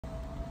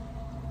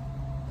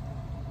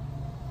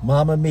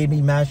Mama made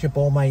me mash up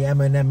all my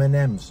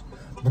M&M's.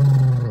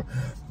 Brrr,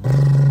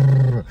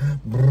 brrr,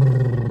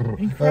 brrr.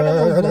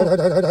 Incredible.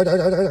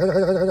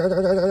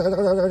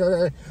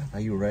 Are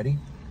you ready?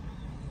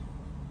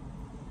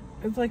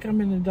 It's like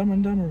I'm in a Dumb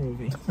and Dumber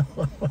movie.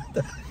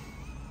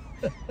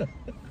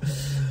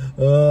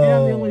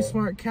 Oh. I'm the only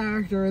smart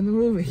character in the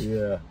movie.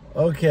 Yeah.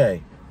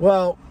 Okay.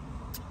 Well,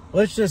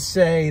 let's just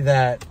say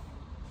that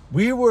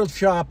we were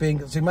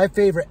shopping. See, my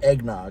favorite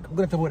eggnog. I'm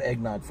going to talk about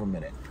eggnog for a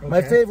minute. Okay.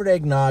 My favorite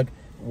eggnog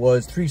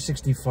was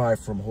 $3.65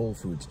 from Whole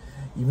Foods.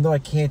 Even though I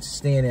can't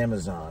stand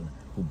Amazon,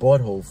 who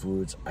bought Whole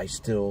Foods, I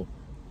still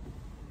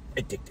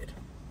addicted.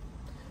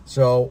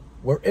 So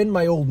we're in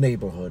my old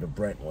neighborhood of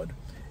Brentwood,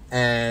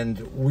 and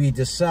we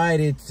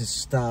decided to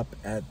stop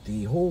at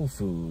the Whole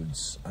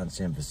Foods on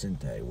San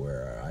Vicente,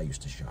 where I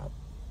used to shop.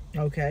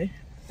 Okay.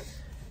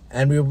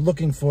 And we were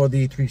looking for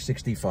the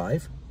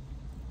 $3.65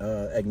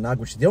 eggnog,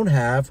 which they don't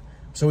have.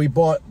 So we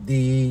bought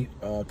the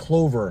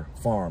Clover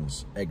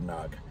Farms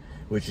eggnog,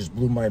 which just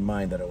blew my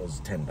mind that it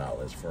was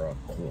 $10 for a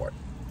quart.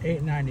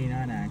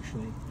 $8.99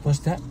 actually. Plus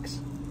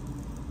tax.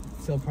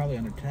 Still probably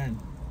under 10.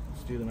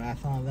 Let's do the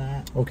math on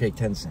that. Okay,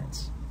 10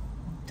 cents.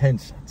 10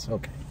 cents,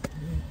 okay.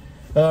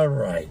 All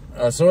right.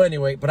 So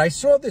anyway, but I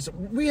saw this.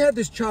 We had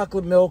this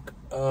chocolate milk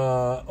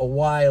a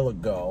while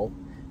ago,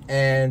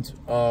 and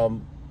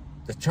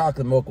the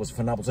chocolate milk was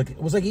phenomenal.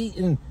 It was like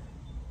eating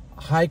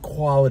high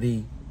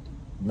quality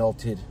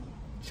melted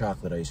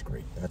chocolate ice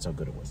cream. That's how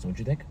good it was, don't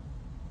you think?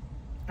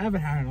 I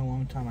haven't had it in a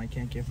long time. I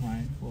can't give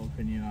my full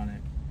opinion on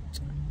it.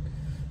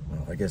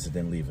 Well, I guess it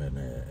didn't leave an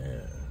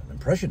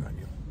impression on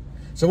you.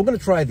 So we're going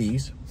to try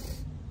these.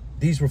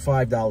 These were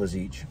 $5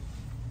 each.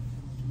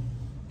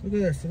 Look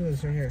at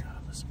this right here.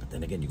 But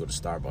then again, you go to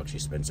Starbucks, you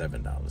spend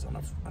 $7 on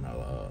a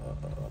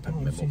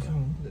peppermint mocha.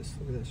 Look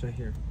at this right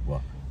here.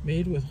 What?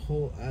 Made with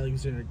whole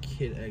Alexandre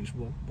kid eggs.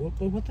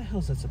 What the hell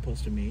is that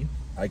supposed to mean?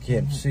 I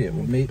can't see it.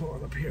 Made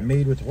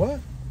with what?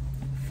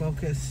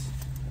 Focus.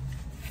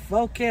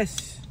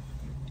 Focus.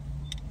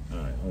 All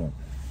right, hold on.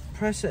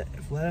 Press it.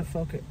 Let it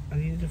focus. I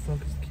need to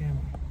focus the camera.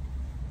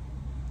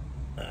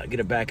 Get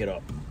it, back it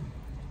up.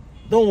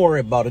 Don't worry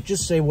about it.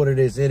 Just say what it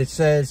is. It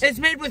says... It's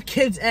made with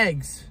kids'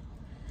 eggs.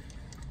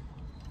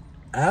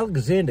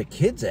 Alexandre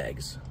kids'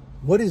 eggs?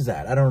 What is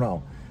that? I don't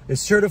know.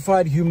 It's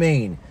certified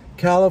humane.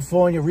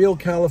 California, real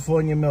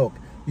California milk.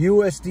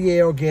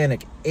 USDA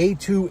organic.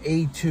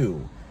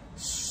 A2A2.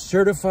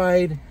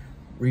 Certified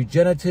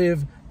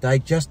regenerative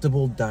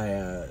digestible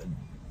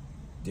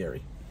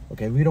dairy.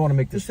 Okay, we don't want to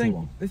make this too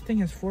long. This thing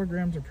has 4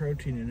 grams of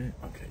protein in it.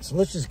 Okay, so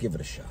let's just give it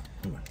a shot.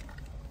 Come on.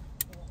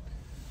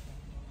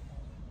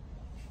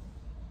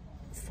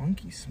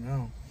 Funky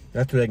smell.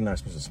 That's what eggnog's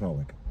supposed to smell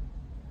like.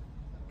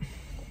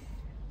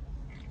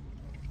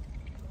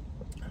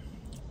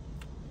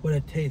 But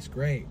it tastes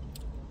great.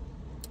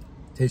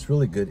 Tastes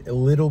really good. A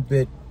little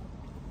bit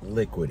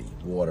liquidy,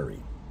 watery.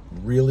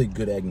 Really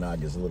good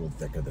eggnog is a little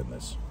thicker than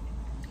this.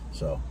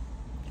 So.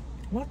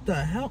 What the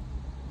hell?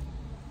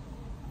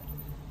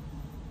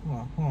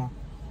 Hold on.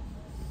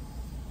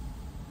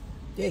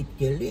 It's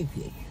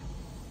delicious.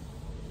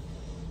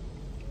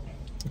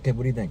 Okay,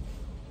 what do you think?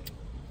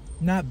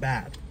 Not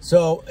bad.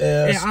 So,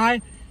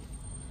 let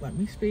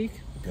me speak.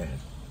 Go ahead.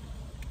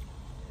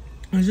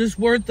 Is this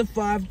worth the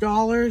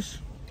 $5?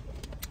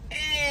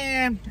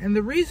 And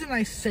the reason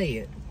I say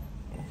it,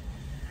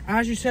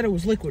 as you said, it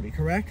was liquidy,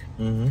 correct?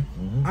 Mm-hmm.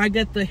 Mm-hmm. I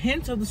get the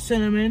hint of the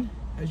cinnamon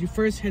as you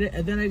first hit it,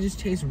 and then I just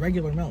taste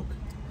regular milk.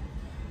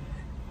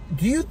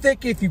 Do you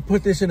think if you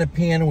put this in a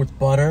pan with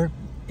butter,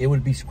 it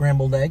would be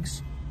scrambled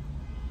eggs?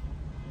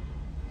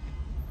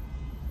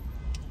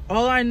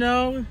 All I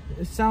know,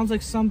 it sounds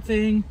like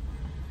something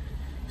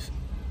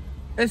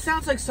a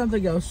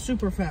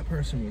super fat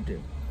person would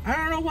do. I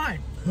don't know why.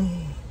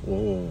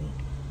 Oh,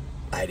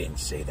 I didn't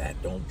say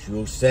that. Don't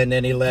you send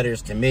any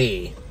letters to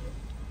me.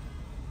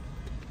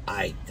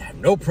 I have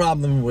no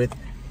problem with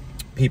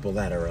people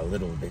that are a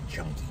little bit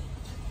chunky.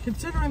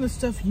 Considering the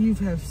stuff you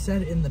have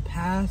said in the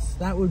past,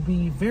 that would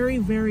be very,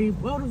 very,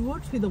 what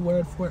would be the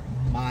word for it?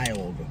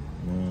 Mild.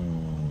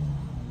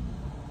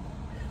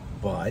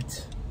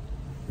 But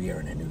we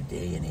are in a new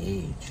day and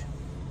age.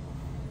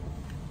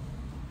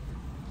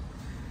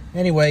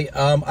 Anyway,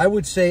 I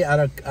would say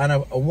on a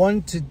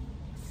 1 to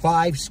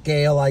 5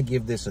 scale, I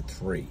give this a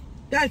 3.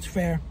 That's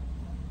fair.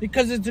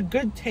 Because it's a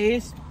good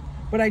taste,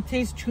 but I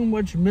taste too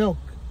much milk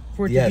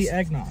for it to be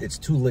eggnog. It's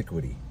too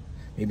liquidy.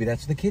 Maybe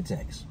that's the kids'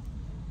 eggs.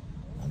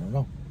 I don't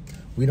know.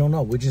 We don't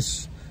know. We're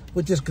just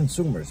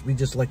consumers. We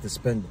just like to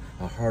spend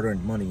our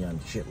hard-earned money on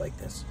shit like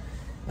this.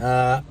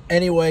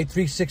 Anyway,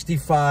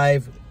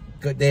 $3.65.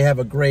 Good. They have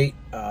a great.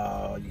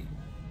 At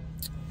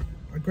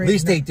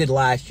least they did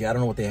last year. I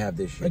don't know what they have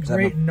this year. A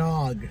great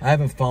nog. I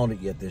haven't found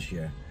it yet this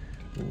year.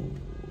 Ooh,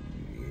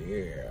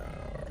 yeah.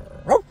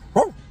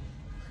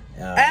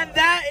 And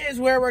that is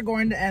where we're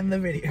going to end the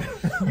video.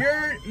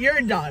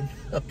 You're done.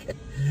 Okay.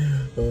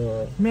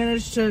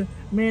 Managed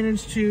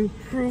to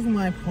prove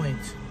my point.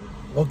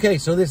 Okay,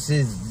 so this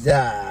is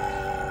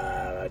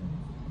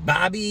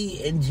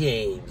Bobby and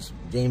James.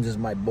 James is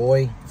my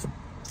boy.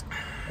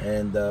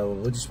 And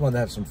we just wanted to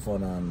have some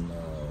fun on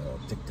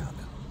TikTok.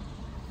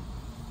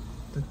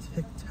 The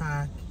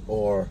TikTok.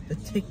 Or the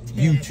TikTok.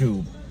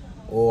 YouTube.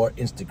 Or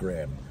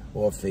Instagram.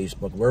 Or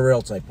Facebook. Wherever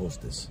else I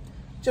post this.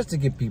 Just to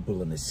give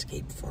people an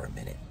escape for a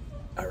minute.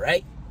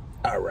 Alright?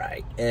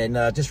 Alright. And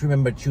just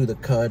remember, chew the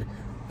cud.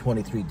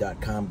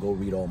 23.com. Go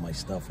read all my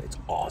stuff. It's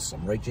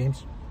awesome. Right,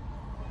 James?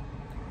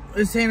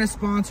 This ain't a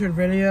sponsored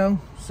video,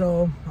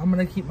 so I'm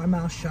going to keep my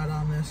mouth shut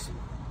on this.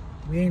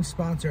 We ain't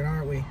sponsored,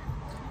 aren't we?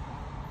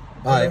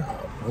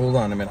 Hold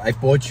on a minute. I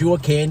bought you a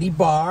candy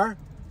bar,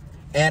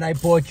 and I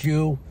bought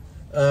you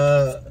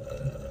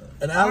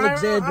an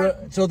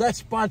Alexandre. So that's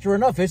sponsor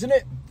enough, isn't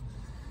it?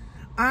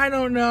 I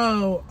don't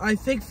know. I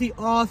think the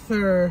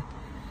author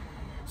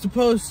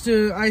supposed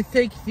to. I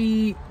think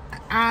the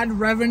ad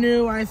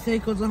revenue, I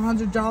think, was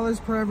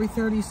 $100 per every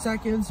 30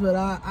 seconds, but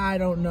I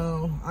don't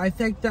know. I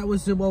think that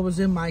was what was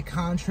in my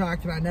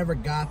contract, and I never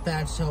got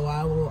that, so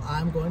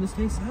I'm going to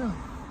stay silent.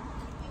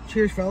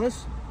 Cheers,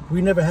 fellas.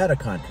 We never had a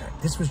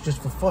contract. This was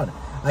just for fun.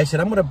 I said,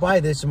 I'm going to buy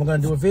this and we're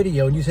going to do a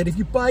video. And you said, if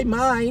you buy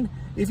mine,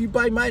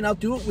 I'll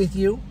do it with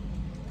you.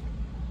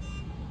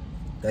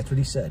 That's what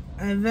he said.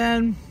 And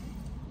then,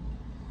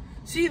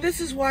 see, this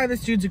is why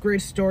this dude's a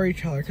great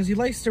storyteller, because he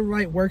likes to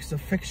write works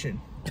of fiction.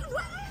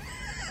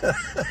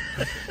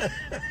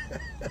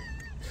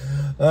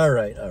 All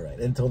right.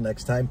 Until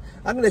next time,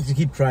 I'm going to have to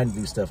keep trying to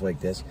do stuff like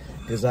this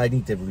because I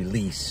need to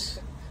release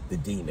the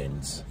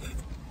demons.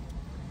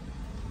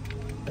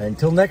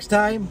 Until next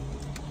time.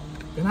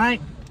 Good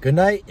night. Good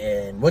night.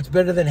 And what's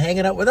better than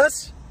hanging out with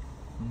us?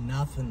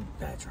 Nothing.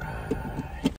 That's right.